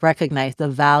recognize the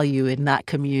value in that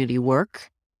community work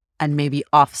and maybe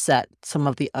offset some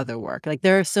of the other work? Like,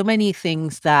 there are so many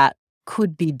things that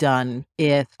could be done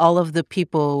if all of the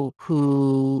people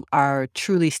who are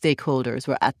truly stakeholders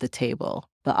were at the table,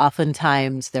 but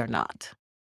oftentimes they're not.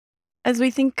 As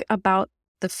we think about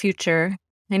the future,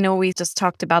 I know we just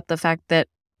talked about the fact that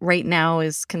right now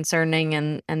is concerning,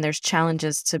 and there's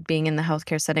challenges to being in the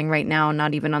healthcare setting right now,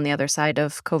 not even on the other side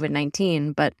of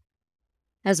COVID-19. But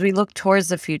as we look towards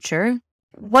the future,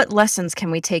 what lessons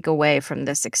can we take away from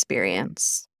this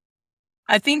experience?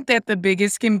 I think that the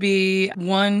biggest can be,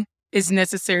 one, it's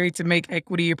necessary to make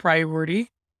equity a priority.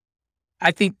 I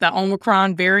think the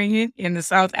Omicron variant and the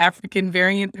South African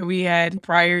variant that we had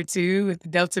prior to, with the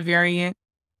Delta variant,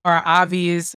 are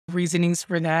obvious reasonings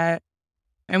for that.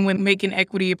 And when making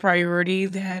equity a priority,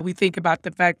 that we think about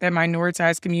the fact that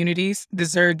minoritized communities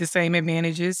deserve the same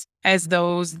advantages as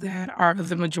those that are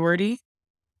the majority.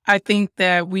 I think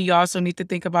that we also need to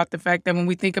think about the fact that when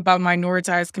we think about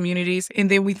minoritized communities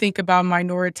and then we think about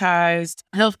minoritized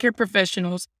healthcare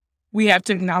professionals, we have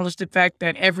to acknowledge the fact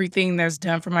that everything that's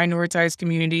done for minoritized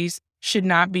communities should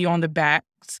not be on the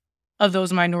backs of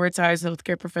those minoritized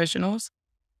healthcare professionals.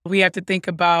 We have to think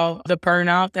about the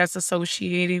burnout that's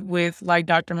associated with, like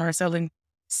Dr. Marcellin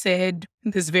said,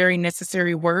 this very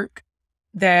necessary work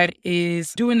that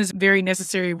is doing this very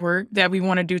necessary work that we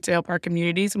want to do to help our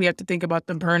communities. We have to think about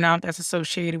the burnout that's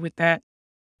associated with that,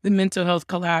 the mental health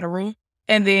collateral.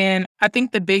 And then I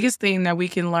think the biggest thing that we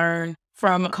can learn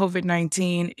from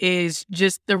COVID-19 is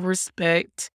just the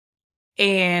respect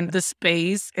and the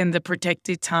space and the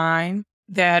protected time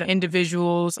that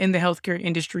individuals in the healthcare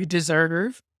industry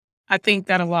deserve. I think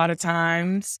that a lot of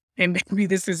times, and maybe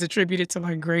this is attributed to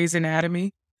like Grey's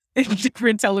Anatomy and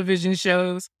different television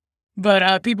shows,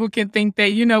 but people can think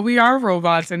that, we are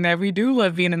robots and that we do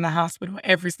love being in the hospital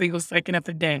every single second of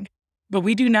the day. But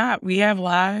we do not. We have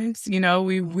lives.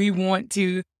 We want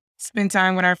to spend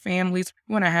time with our families.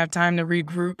 We want to have time to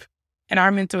regroup. And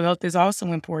our mental health is also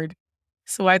important.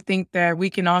 So I think that we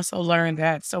can also learn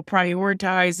that. So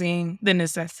prioritizing the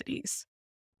necessities.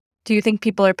 Do you think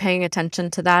people are paying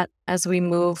attention to that as we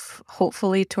move,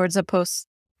 hopefully, towards a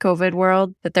post-COVID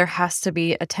world, that there has to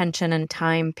be attention and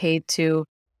time paid to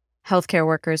healthcare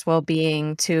workers'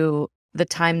 well-being, to the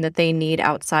time that they need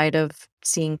outside of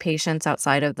seeing patients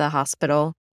outside of the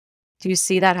hospital? Do you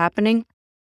see that happening?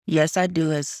 Yes, I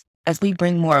do. As we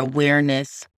bring more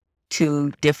awareness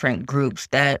to different groups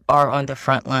that are on the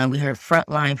front line. We heard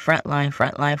frontline.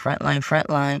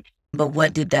 But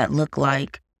what did that look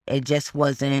like? It just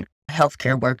wasn't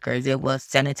healthcare workers. It was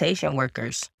sanitation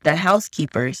workers, the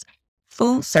housekeepers,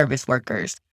 food service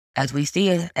workers. as we see,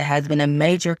 it has been a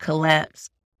major collapse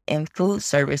in food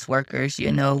service workers,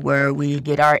 where we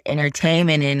get our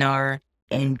entertainment and our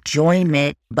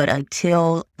enjoyment. But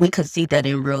until we could see that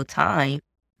in real time,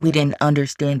 we didn't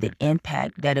understand the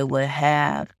impact that it would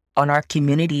have on our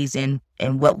communities and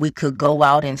what we could go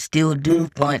out and still do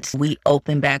once we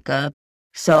open back up.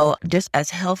 So just as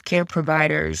healthcare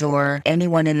providers or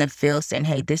anyone in the field saying,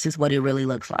 hey, this is what it really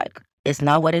looks like. It's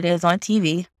not what it is on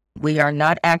TV. We are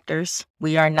not actors.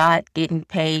 We are not getting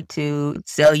paid to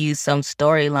sell you some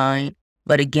storyline.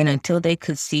 But again, until they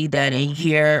could see that and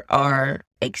hear our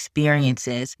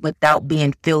experiences without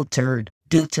being filtered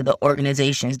due to the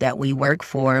organizations that we work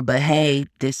for. But hey,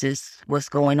 this is what's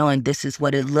going on. This is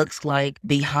what it looks like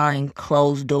behind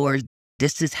closed doors.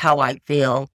 This is how I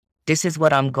feel. This is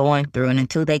what I'm going through. And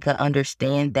until they could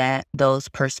understand that, those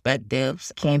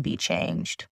perspectives can be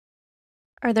changed.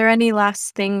 Are there any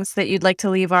last things that you'd like to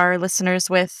leave our listeners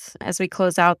with as we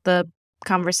close out the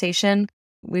conversation?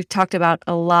 We've talked about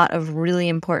a lot of really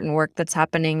important work that's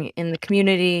happening in the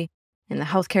community, in the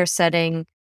healthcare setting,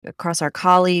 across our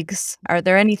colleagues. Are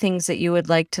there any things that you would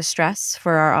like to stress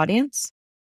for our audience?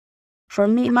 For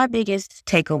me, my biggest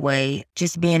takeaway,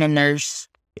 just being a nurse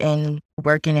and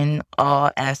working in all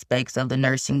aspects of the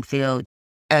nursing field,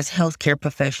 as healthcare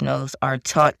professionals are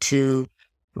taught to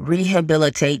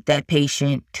rehabilitate that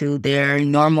patient to their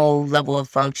normal level of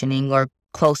functioning or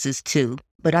closest to.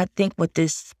 But I think what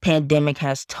this pandemic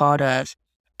has taught us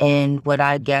and what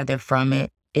I gather from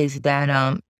it is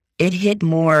that it hit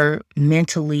more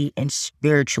mentally and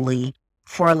spiritually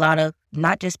for a lot of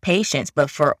not just patients, but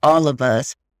for all of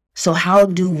us. So how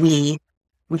do we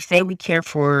say we care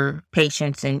for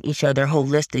patients and each other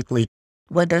holistically?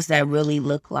 What does that really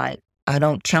look like? I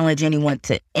don't challenge anyone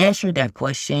to answer that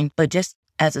question, but just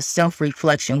as a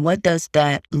self-reflection, what does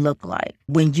that look like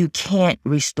when you can't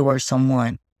restore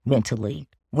someone mentally,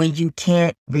 when you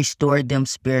can't restore them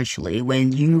spiritually,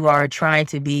 when you are trying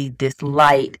to be this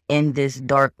light in this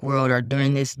dark world or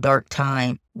during this dark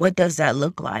time? What does that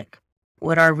look like?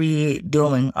 What are we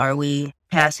doing? Are we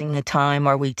passing the time?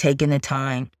 Are we taking the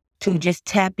time to just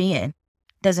tap in?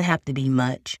 Doesn't have to be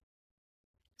much.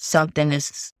 Something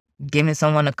is giving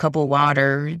someone a cup of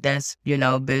water that's,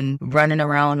 been running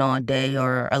around all day,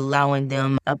 or allowing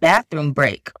them a bathroom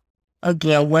break.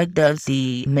 Again, what does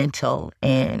the mental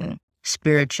and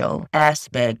spiritual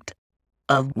aspect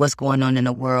of what's going on in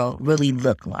the world really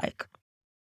look like?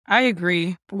 I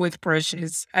agree with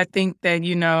Precious. I think that,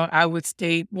 I would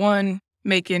state one,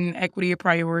 making equity a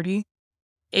priority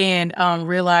and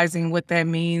realizing what that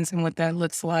means and what that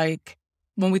looks like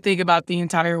when we think about the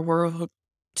entire world.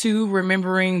 Two,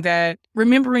 remembering the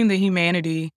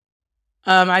humanity.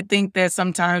 I think that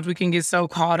sometimes we can get so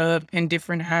caught up in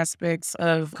different aspects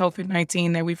of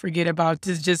COVID-19 that we forget about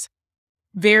this just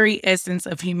very essence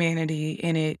of humanity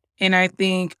in it. And I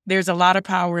think there's a lot of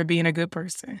power in being a good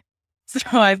person. So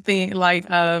I think,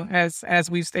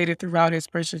 as we've stated throughout, as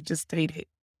Precious just stated.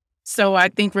 So I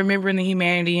think remembering the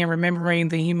humanity and remembering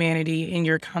the humanity in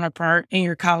your counterpart, in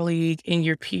your colleague, in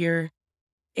your peer,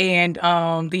 and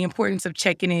the importance of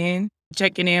checking in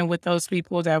with those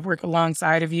people that work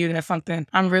alongside of you. That's something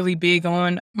I'm really big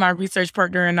on. My research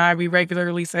partner and I, we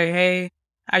regularly say, hey,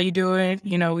 how you doing?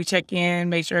 We check in,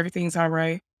 make sure everything's all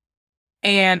right.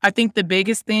 And I think the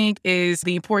biggest thing is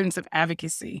the importance of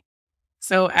advocacy.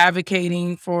 So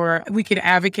we can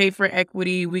advocate for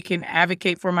equity, we can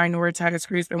advocate for minoritized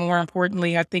groups, but more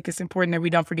importantly, I think it's important that we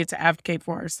don't forget to advocate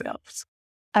for ourselves.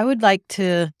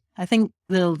 I think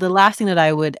the last thing that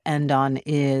I would end on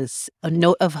is a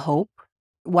note of hope.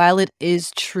 While it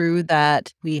is true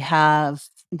that we found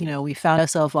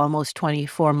ourselves almost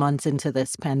 24 months into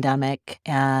this pandemic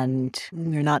and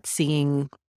we're not seeing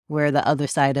where the other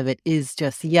side of it is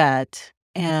just yet.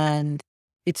 And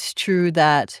it's true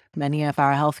that many of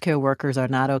our healthcare workers are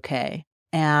not okay.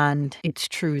 And it's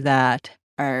true that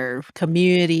our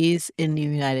communities in the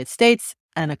United States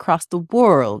and across the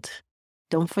world,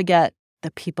 don't forget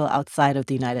the people outside of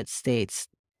the United States,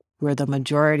 where the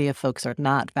majority of folks are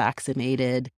not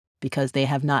vaccinated because they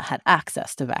have not had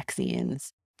access to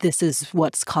vaccines. This is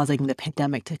what's causing the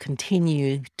pandemic to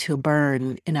continue to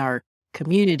burn in our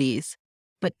communities.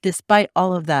 But despite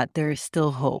all of that, there is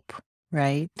still hope,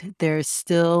 right? There's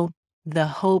still the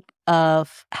hope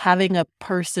of having a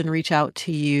person reach out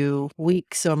to you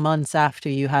weeks or months after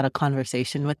you had a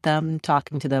conversation with them,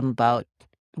 talking to them about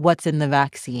what's in the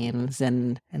vaccines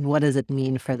and what does it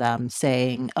mean for them,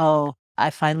 saying, oh, I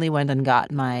finally went and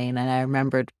got mine and I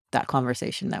remembered that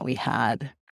conversation that we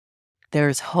had.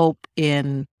 There's hope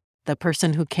in the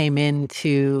person who came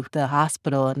into the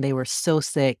hospital and they were so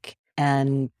sick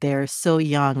and they're so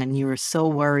young, and you were so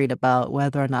worried about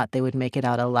whether or not they would make it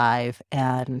out alive.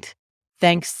 And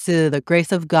thanks to the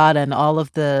grace of God and all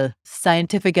of the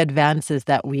scientific advances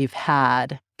that we've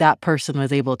had, that person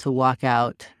was able to walk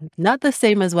out, not the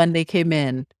same as when they came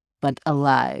in, but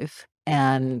alive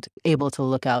and able to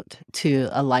look out to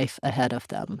a life ahead of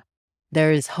them.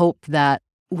 There is hope that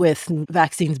with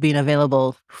vaccines being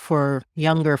available for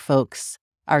younger folks,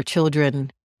 our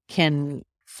children can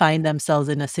find themselves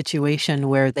in a situation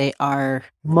where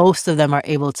most of them are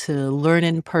able to learn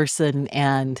in person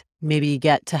and maybe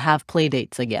get to have play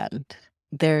dates again.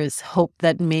 There's hope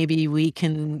that maybe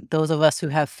those of us who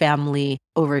have family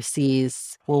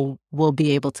overseas will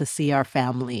be able to see our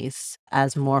families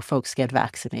as more folks get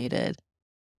vaccinated.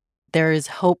 There is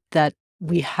hope that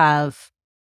we have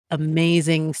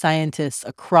amazing scientists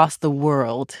across the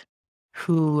world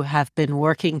who have been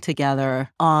working together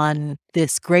on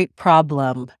this great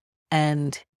problem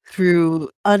and through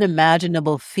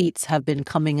unimaginable feats have been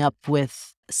coming up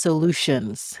with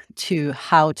solutions to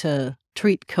how to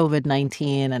treat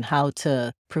COVID-19 and how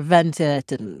to prevent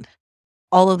it, and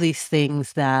all of these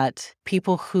things that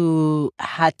people who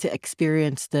had to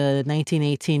experience the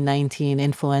 1918-19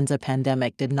 influenza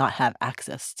pandemic did not have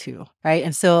access to, right?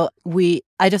 And so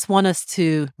I just want us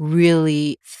to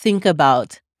really think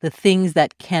about the things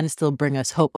that can still bring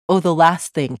us hope. The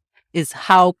last thing is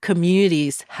how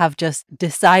communities have just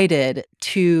decided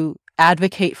to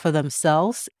advocate for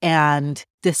themselves, and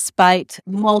despite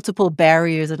multiple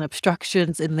barriers and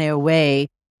obstructions in their way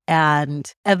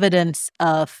and evidence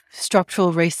of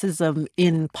structural racism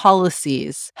in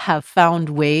policies, have found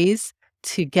ways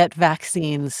to get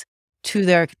vaccines to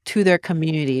their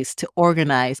communities to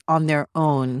organize on their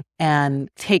own and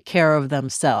take care of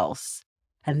themselves.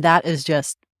 And that is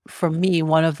just, for me,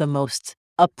 one of the most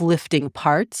uplifting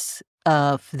parts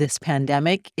of this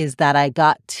pandemic, is that I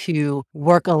got to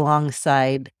work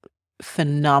alongside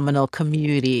phenomenal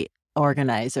community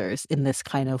organizers in this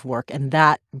kind of work, and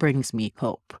that brings me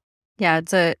hope. Yeah,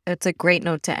 it's a great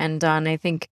note to end on. I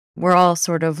think we're all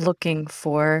sort of looking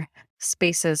for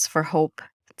spaces for hope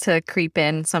to creep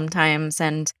in sometimes,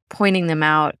 and pointing them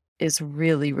out is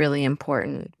really, really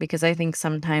important, because I think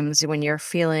sometimes when you're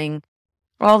feeling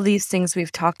all these things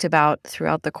we've talked about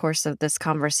throughout the course of this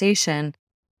conversation,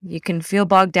 you can feel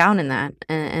bogged down in that.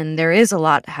 And there is a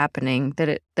lot happening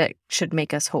that should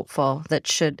make us hopeful, that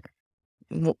should,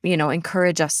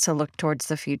 encourage us to look towards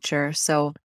the future.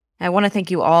 So I want to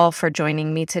thank you all for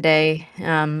joining me today.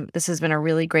 This has been a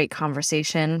really great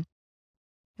conversation.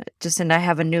 Jacinda, I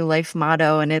have a new life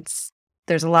motto, and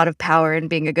there's a lot of power in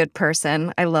being a good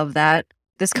person. I love that.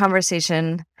 This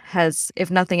conversation has, if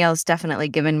nothing else, definitely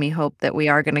given me hope that we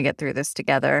are going to get through this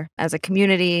together as a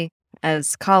community,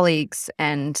 as colleagues,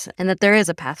 and that there is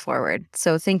a path forward.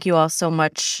 So thank you all so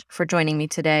much for joining me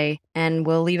today, and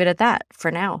we'll leave it at that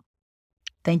for now.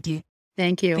 Thank you.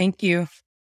 Thank you. Thank you.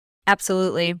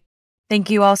 Absolutely. Thank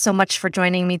you all so much for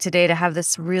joining me today to have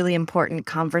this really important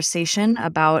conversation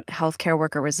about healthcare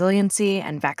worker resiliency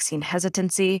and vaccine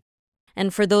hesitancy.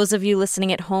 And for those of you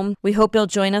listening at home, we hope you'll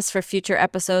join us for future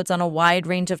episodes on a wide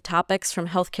range of topics, from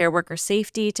healthcare worker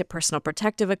safety to personal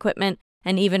protective equipment,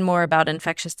 and even more about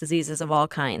infectious diseases of all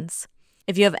kinds.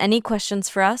 If you have any questions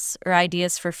for us or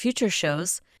ideas for future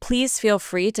shows, please feel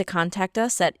free to contact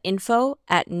us at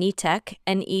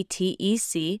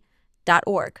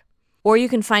info@netec.org. Or you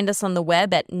can find us on the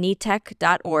web at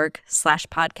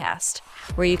netec.org/podcast,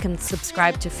 where you can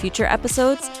subscribe to future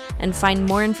episodes and find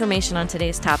more information on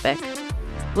today's topic.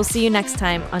 We'll see you next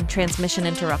time on Transmission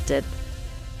Interrupted.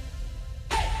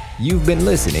 You've been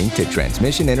listening to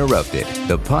Transmission Interrupted,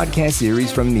 the podcast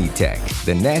series from NETEC,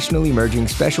 the National Emerging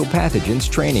Special Pathogens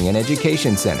Training and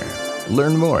Education Center.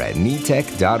 Learn more at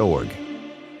netec.org.